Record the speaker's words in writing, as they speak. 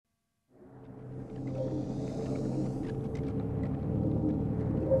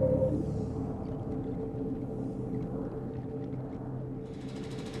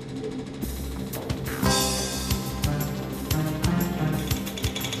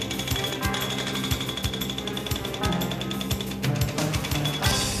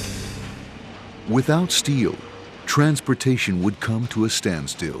Without steel, transportation would come to a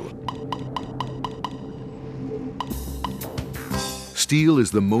standstill. Steel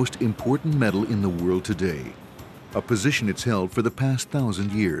is the most important metal in the world today, a position it's held for the past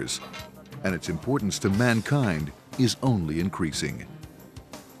 1,000 years, and its importance to mankind is only increasing.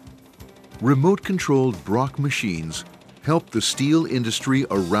 Remote-controlled Brok machines help the steel industry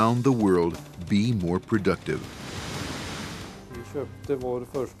around the world be more productive.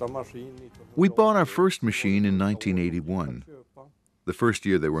 We bought our first machine in 1981, the first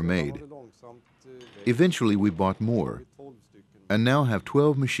year they were made. Eventually we bought more, and now have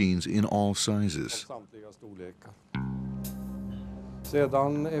 12 machines in all sizes.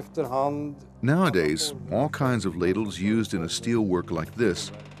 Nowadays, all kinds of ladles used in a steel work like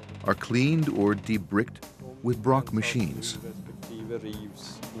this are cleaned or debricked with Brok machines.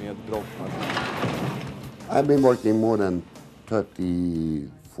 I've been working more than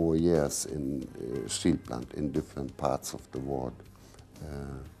 34 years in steel plant in different parts of the world.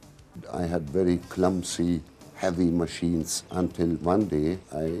 I had very clumsy, heavy machines until one day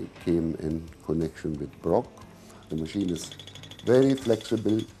I came in connection with Brok. The machine is very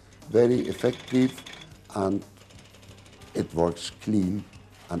flexible, very effective, and it works clean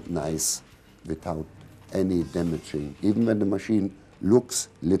and nice without any damaging. Even when the machine looks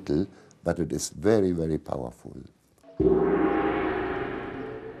little, but it is very, very powerful.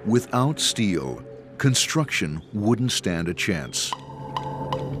 Without steel, construction wouldn't stand a chance.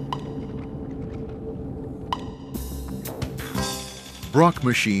 Brok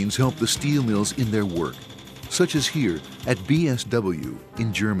machines help the steel mills in their work, such as here at BSW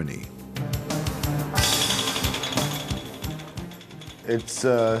in Germany. It's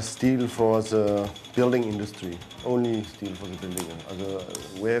steel for the building industry, only steel for the building.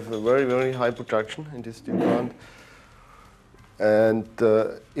 We have a very, very high production in this steel plant. And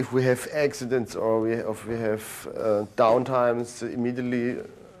if we have accidents or if we have downtimes, immediately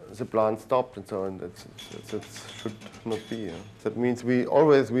the plant stopped and so on. That should not be. Yeah. That means we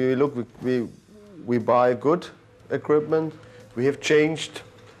buy good equipment. We have changed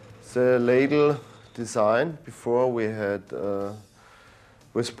the ladle design. Before we had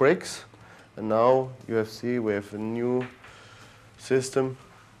with bricks, and now you have seen we have a new system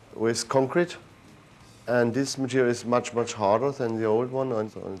with concrete. And this material is much, much harder than the old one,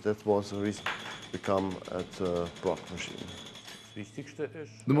 and that was the reason we come at the Brok machine.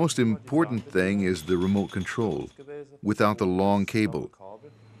 The most important thing is the remote control, without the long cable.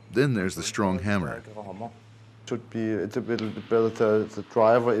 Then there's the strong hammer. It's a bit better. The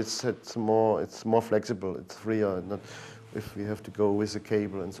driver it's more flexible. It's freer. Not if we have to go with the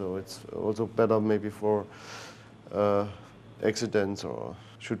cable, and so it's also better maybe for accidents, or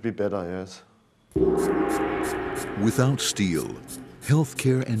should be better. Yes. Without steel,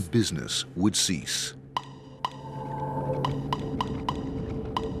 healthcare and business would cease.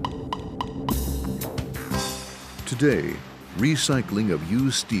 Today, recycling of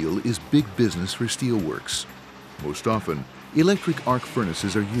used steel is big business for steelworks. Most often, electric arc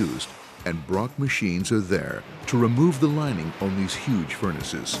furnaces are used, and Brok machines are there to remove the lining on these huge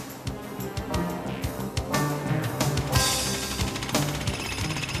furnaces.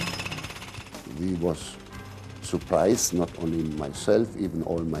 We was surprised, not only myself, even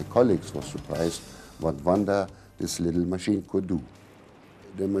all my colleagues were surprised what wonder this little machine could do.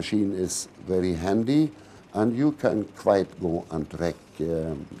 The machine is very handy, and you can quite go and wreck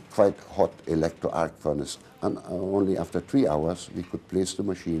quite hot electro arc furnace. And only after 3 hours we could place the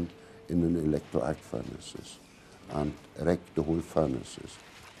machine in an electro arc furnaces and wreck the whole furnaces.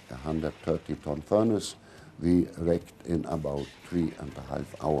 A 130-ton furnace we wrecked in about 3.5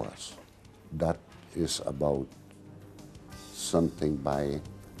 hours. That is about something by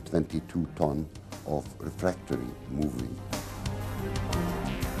 22 ton of refractory moving.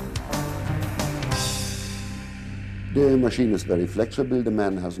 The machine is very flexible. The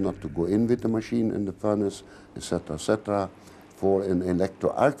man has not to go in with the machine in the furnace, etc., etc. For an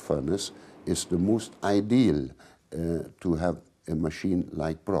electro arc furnace, is the most ideal to have a machine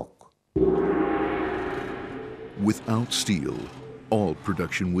like Brok. Without steel, all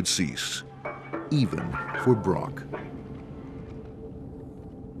production would cease, even for Brok.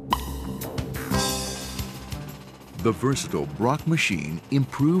 The versatile Brok machine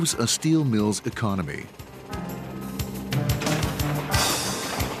improves a steel mill's economy.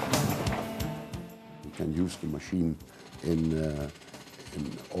 You can use the machine in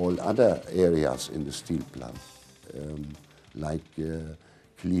all other areas in the steel plant, like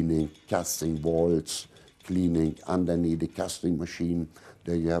cleaning casting walls, cleaning underneath the casting machine.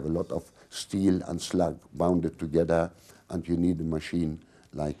 There you have a lot of steel and slag bounded together, and you need a machine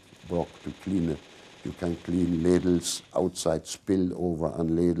like Brok to clean it. You can clean ladles, outside spill over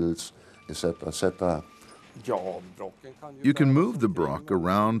on ladles, etc., etc. You can move the Brok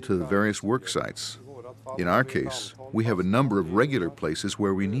around to the various work sites. In our case, we have a number of regular places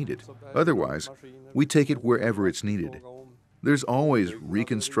where we need it. Otherwise, we take it wherever it's needed. There's always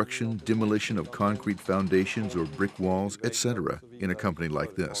reconstruction, demolition of concrete foundations or brick walls, etc. in a company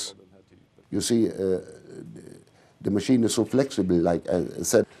like this. You see, the machine is so flexible, like I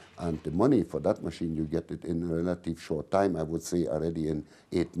said, and the money for that machine, you get it in a relative short time, I would say already in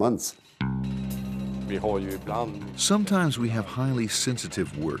 8 months. Sometimes we have highly sensitive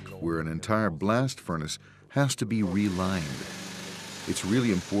work where an entire blast furnace has to be relined. It's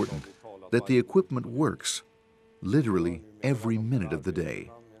really important that the equipment works, literally every minute of the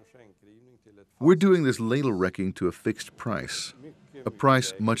day. We're doing this ladle wrecking to a fixed price, a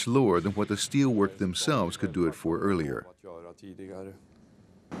price much lower than what the steelwork themselves could do it for earlier.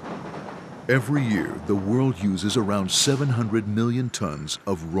 Every year, the world uses around 700 million tons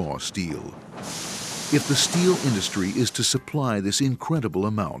of raw steel. If the steel industry is to supply this incredible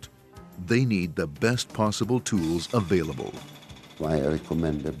amount, they need the best possible tools available. Why I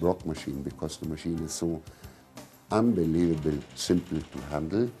recommend the Brok machine, because the machine is so unbelievable simple to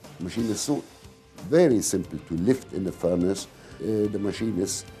handle. The machine is so very simple to lift in the furnace. The machine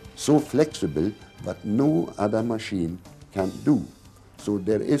is so flexible, but no other machine can do. So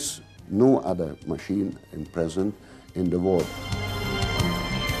there is no other machine in present in the world.